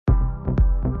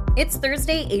It's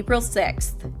Thursday, April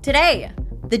 6th. Today,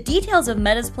 the details of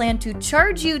Meta's plan to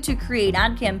charge you to create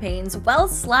ad campaigns while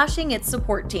slashing its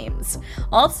support teams.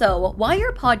 Also, why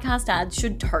your podcast ads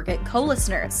should target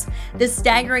co-listeners, the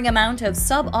staggering amount of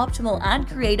suboptimal ad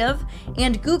creative,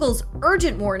 and Google's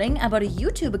urgent warning about a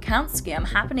YouTube account scam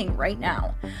happening right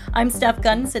now. I'm Steph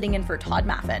Gunn, sitting in for Todd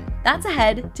Maffin. That's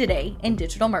ahead today in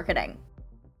digital marketing.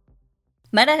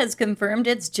 Meta has confirmed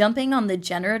it's jumping on the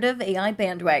generative AI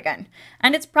bandwagon,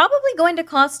 and it's probably going to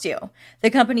cost you. The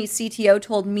company's CTO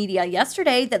told media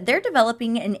yesterday that they're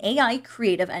developing an AI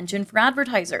creative engine for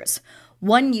advertisers.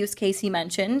 One use case he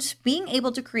mentioned, being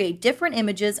able to create different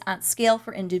images at scale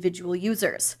for individual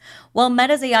users. While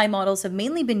Meta's AI models have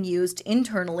mainly been used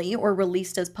internally or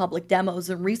released as public demos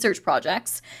and research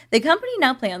projects, the company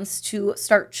now plans to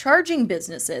start charging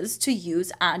businesses to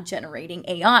use ad-generating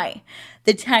AI.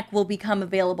 The tech will become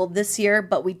available this year,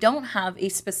 but we don't have a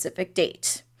specific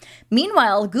date.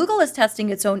 Meanwhile, Google is testing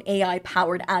its own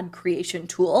AI-powered ad creation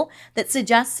tool that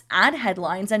suggests ad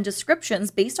headlines and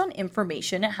descriptions based on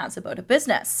information it has about a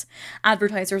business.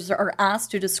 Advertisers are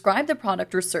asked to describe the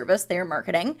product or service they are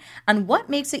marketing and what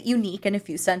makes it unique in a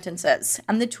few sentences,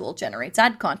 and the tool generates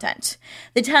ad content.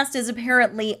 The test is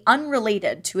apparently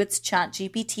unrelated to its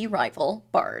ChatGPT rival,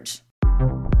 Bard.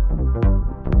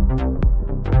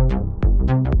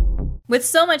 With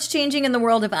so much changing in the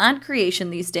world of ad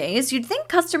creation these days, you'd think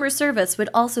customer service would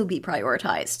also be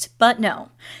prioritized. But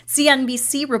no.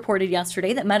 CNBC reported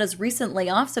yesterday that Meta's recent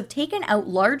layoffs have taken out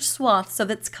large swaths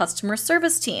of its customer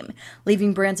service team,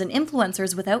 leaving brands and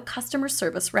influencers without customer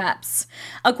service reps.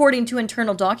 According to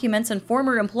internal documents and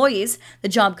former employees, the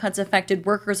job cuts affected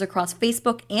workers across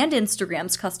Facebook and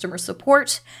Instagram's customer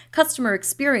support, customer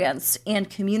experience, and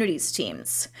communities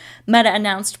teams. Meta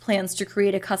announced plans to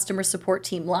create a customer support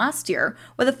team last year,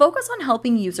 with a focus on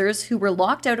helping users who were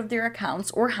locked out of their accounts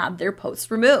or had their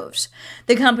posts removed.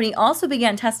 The company also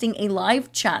began testing a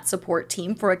live chat support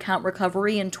team for account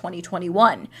recovery in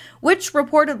 2021, which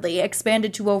reportedly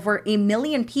expanded to over 1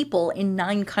 million people in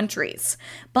 9 countries.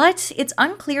 But it's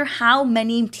unclear how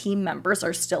many team members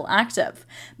are still active.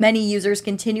 Many users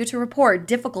continue to report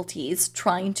difficulties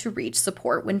trying to reach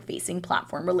support when facing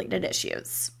platform-related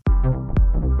issues.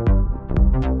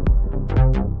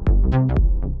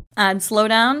 Ad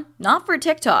slowdown? Not for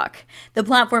TikTok. The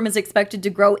platform is expected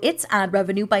to grow its ad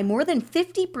revenue by more than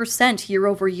 50% year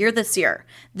over year this year.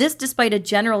 This despite a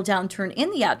general downturn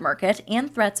in the ad market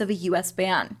and threats of a US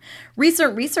ban.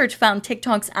 Recent research found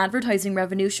TikTok's advertising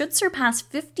revenue should surpass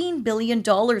 $15 billion in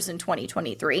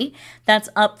 2023. That's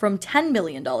up from $10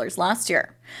 billion last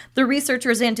year. The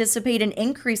researchers anticipate an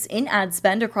increase in ad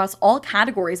spend across all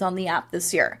categories on the app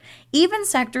this year, even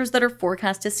sectors that are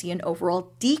forecast to see an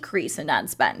overall decrease in ad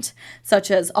spend, such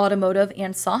as automotive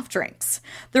and soft drinks.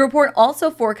 The report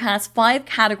also forecasts 5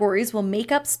 categories will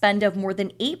make up spend of more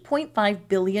than $8.5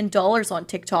 billion on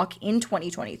TikTok in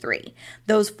 2023.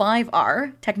 Those 5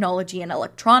 are technology and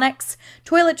electronics,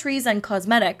 toiletries and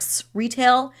cosmetics,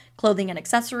 retail, clothing and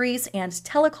accessories, and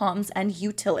telecoms and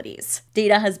utilities.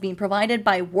 Data has been provided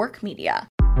by Work Media.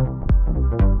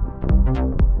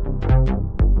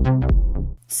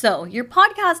 So, your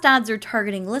podcast ads are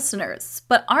targeting listeners,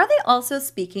 but are they also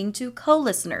speaking to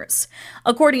co-listeners?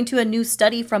 According to a new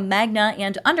study from Magna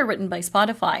and underwritten by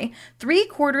Spotify,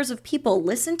 3/4 of people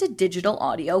listen to digital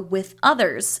audio with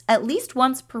others at least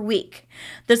once per week.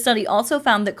 The study also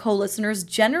found that co-listeners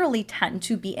generally tend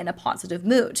to be in a positive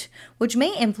mood, which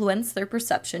may influence their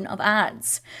perception of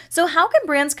ads. So how can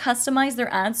brands customize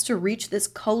their ads to reach this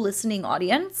co-listening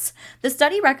audience? The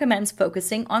study recommends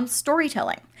focusing on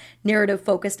storytelling.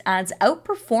 Narrative-focused ads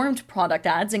outperformed product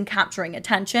ads in capturing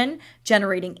attention,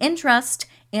 generating interest,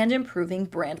 and improving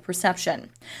brand perception.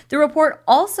 The report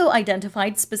also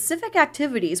identified specific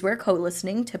activities where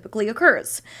co-listening typically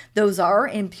occurs. Those are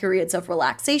in periods of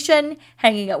relaxation,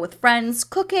 hanging out with friends,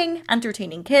 cooking,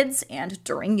 entertaining kids, and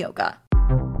during yoga.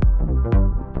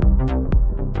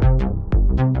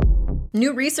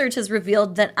 New research has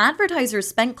revealed that advertisers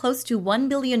spent close to $1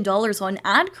 billion on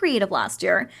ad creative last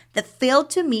year that failed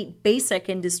to meet basic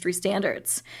industry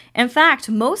standards. In fact,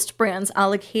 most brands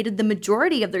allocated the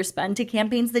majority of their spend to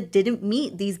campaigns that didn't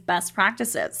meet these best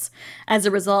practices. As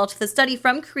a result, the study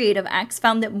from CreativeX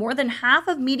found that more than half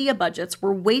of media budgets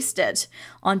were wasted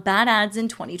on bad ads in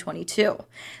 2022.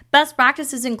 Best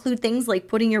practices include things like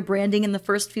putting your branding in the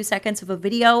first few seconds of a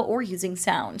video or using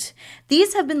sound.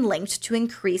 These have been linked to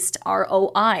increased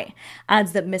ROI.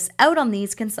 Ads that miss out on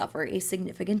these can suffer a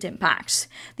significant impact.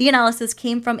 The analysis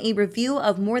came from a review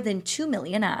of more than 2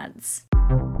 million ads.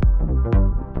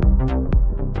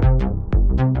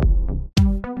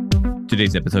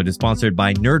 Today's episode is sponsored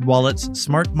by NerdWallet's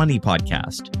Smart Money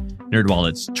Podcast.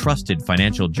 NerdWallet's trusted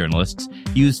financial journalists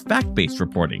use fact-based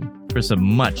reporting for some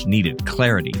much-needed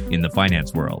clarity in the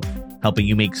finance world, helping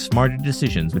you make smarter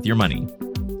decisions with your money.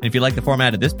 And if you like the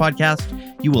format of this podcast,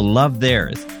 you will love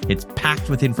theirs. It's packed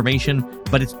with information,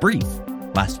 but it's brief.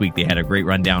 Last week, they had a great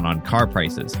rundown on car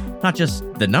prices. Not just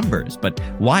the numbers, but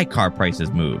why car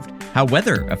prices moved, how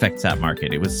weather affects that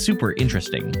market. It was super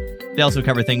interesting. They also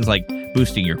cover things like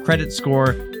boosting your credit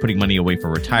score, putting money away for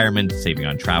retirement, saving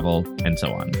on travel, and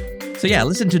so on. So yeah,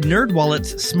 listen to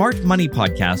NerdWallet's Smart Money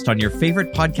Podcast on your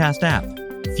favorite podcast app.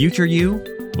 Future you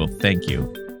will thank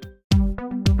you.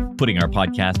 Putting our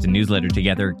podcast and newsletter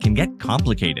together can get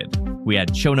complicated. We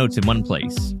had show notes in one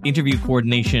place, interview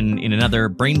coordination in another,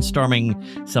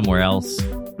 brainstorming somewhere else.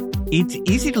 It's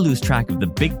easy to lose track of the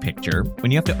big picture when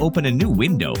you have to open a new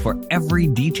window for every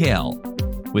detail.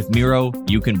 With Miro,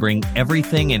 you can bring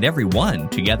everything and everyone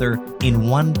together in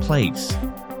one place.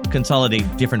 Consolidate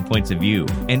different points of view,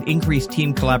 and increase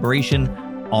team collaboration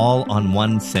all on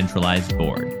one centralized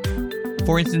board.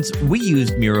 For instance, we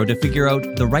used Miro to figure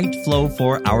out the right flow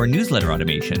for our newsletter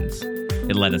automations.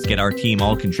 It let us get our team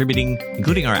all contributing,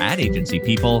 including our ad agency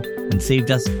people, and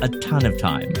saved us a ton of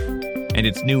time. And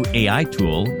its new AI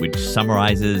tool, which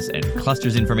summarizes and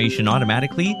clusters information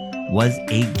automatically, was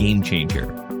a game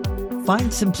changer.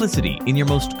 Find simplicity in your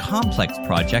most complex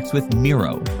projects with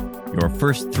Miro. Your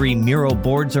first 3 Miro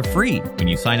boards are free when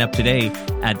you sign up today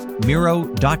at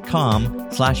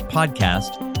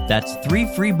Miro.com/podcast. That's 3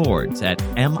 free boards at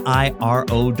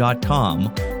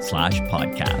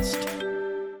Miro.com/podcast.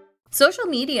 Social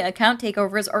media account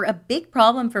takeovers are a big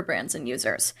problem for brands and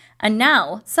users. And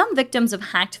now, some victims of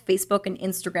hacked Facebook and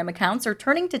Instagram accounts are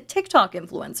turning to TikTok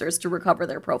influencers to recover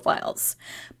their profiles.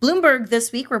 Bloomberg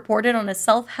this week reported on a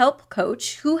self-help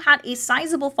coach who had a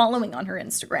sizable following on her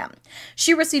Instagram.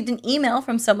 She received an email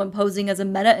from someone posing as a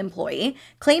Meta employee,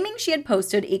 claiming she had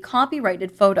posted a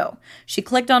copyrighted photo. She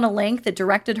clicked on a link that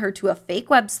directed her to a fake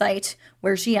website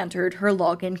where she entered her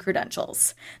login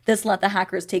credentials. This let the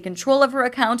hackers take control of her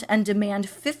account and demand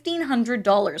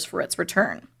 $1,500 for its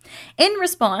return. In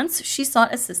response, she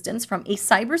sought assistance from a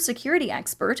cybersecurity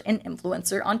expert and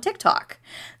influencer on TikTok.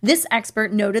 This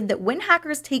expert noted that when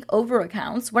hackers take over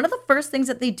accounts, one of the first things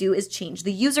that they do is change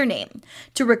the username.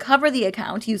 To recover the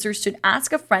account, users should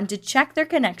ask a friend to check their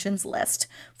connections list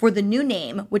for the new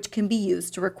name, which can be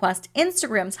used to request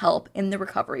Instagram's help in the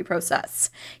recovery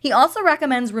process. He also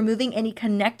recommends removing any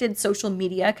connected social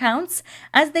media accounts,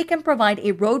 as they can provide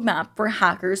a roadmap for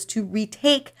hackers to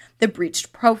retake the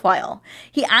breached profile.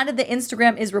 He added that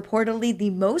Instagram is reportedly the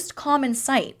most common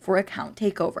site for account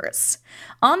takeovers.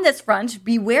 On this front,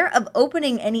 beware of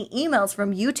opening any emails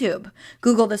from YouTube.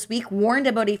 Google this week warned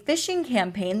about a phishing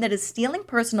campaign that is stealing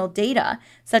personal data,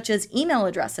 such as email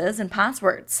addresses and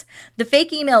passwords. The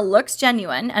fake email looks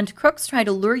genuine, and crooks try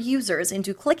to lure users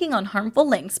into clicking on harmful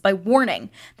links by warning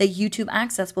that YouTube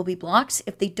access will be blocked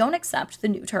if they don't accept the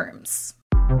new terms.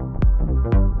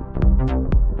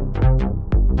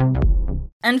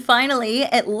 And finally,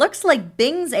 it looks like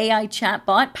Bing's AI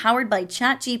chatbot powered by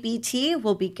ChatGPT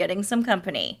will be getting some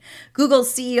company.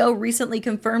 Google's CEO recently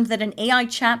confirmed that an AI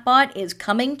chatbot is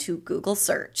coming to Google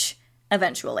Search.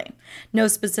 Eventually. No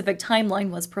specific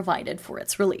timeline was provided for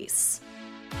its release.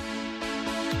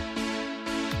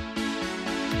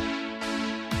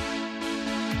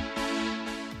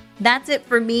 That's it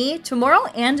for me. Tomorrow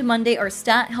and Monday are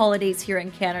stat holidays here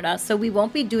in Canada, so we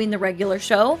won't be doing the regular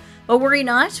show. But worry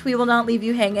not, we will not leave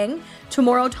you hanging.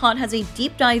 Tomorrow, Todd has a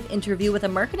deep dive interview with a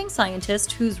marketing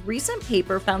scientist whose recent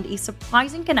paper found a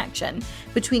surprising connection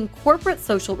between corporate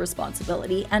social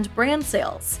responsibility and brand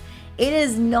sales. It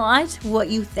is not what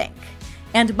you think.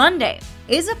 And Monday,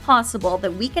 is it possible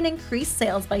that we can increase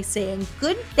sales by saying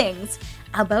good things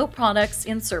about products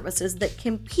and services that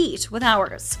compete with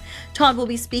ours? Todd will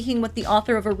be speaking with the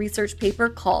author of a research paper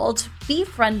called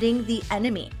Befriending the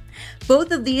Enemy.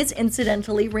 Both of these,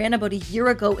 incidentally, ran about a year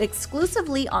ago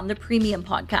exclusively on the Premium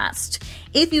podcast.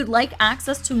 If you'd like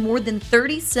access to more than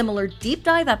 30 similar deep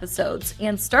dive episodes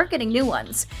and start getting new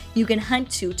ones, you can head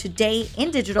to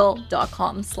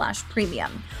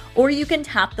todayindigital.com/premium, or you can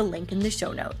tap the link in the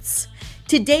show notes.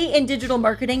 Today in Digital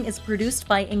Marketing is produced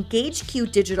by EngageQ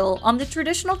Digital on the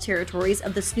traditional territories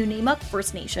of the Snuneymuxw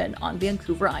First Nation on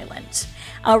Vancouver Island.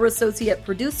 Our associate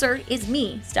producer is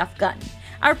me, Steph Gunn.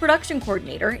 Our production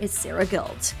coordinator is Sarah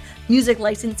Guild. Music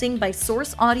licensing by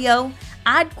Source Audio,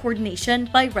 ad coordination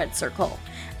by Red Circle.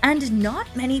 And not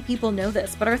many people know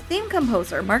this, but our theme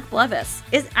composer, Mark Blevis,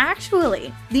 is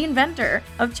actually the inventor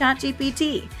of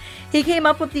ChatGPT. He came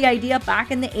up with the idea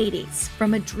back in the 80s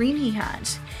from a dream he had.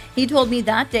 He told me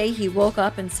that day he woke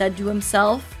up and said to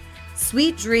himself,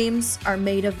 "Sweet dreams are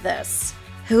made of this."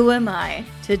 Who am I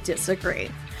to disagree?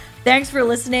 Thanks for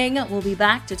listening. We'll be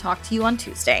back to talk to you on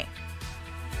Tuesday.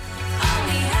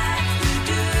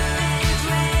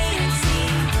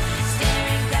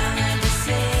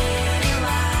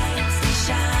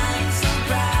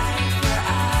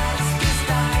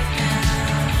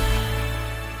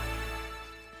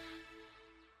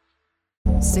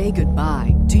 Say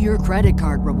goodbye to your credit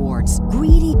card rewards.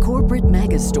 Greedy corporate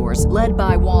mega stores, led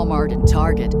by Walmart and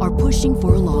Target, are pushing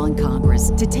for a law in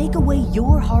Congress to take away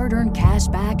your hard-earned cash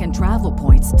back and travel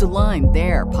points to line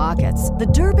their pockets. The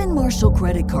Durbin-Marshall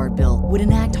credit card bill would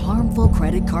enact harmful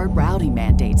credit card routing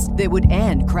mandates that would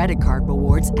end credit card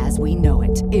rewards as we know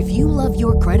it. If you love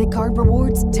your credit card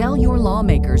rewards, tell your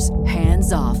lawmakers,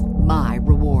 hands off my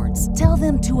rewards. Tell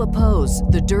them to oppose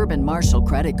the Durbin-Marshall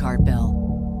credit card bill.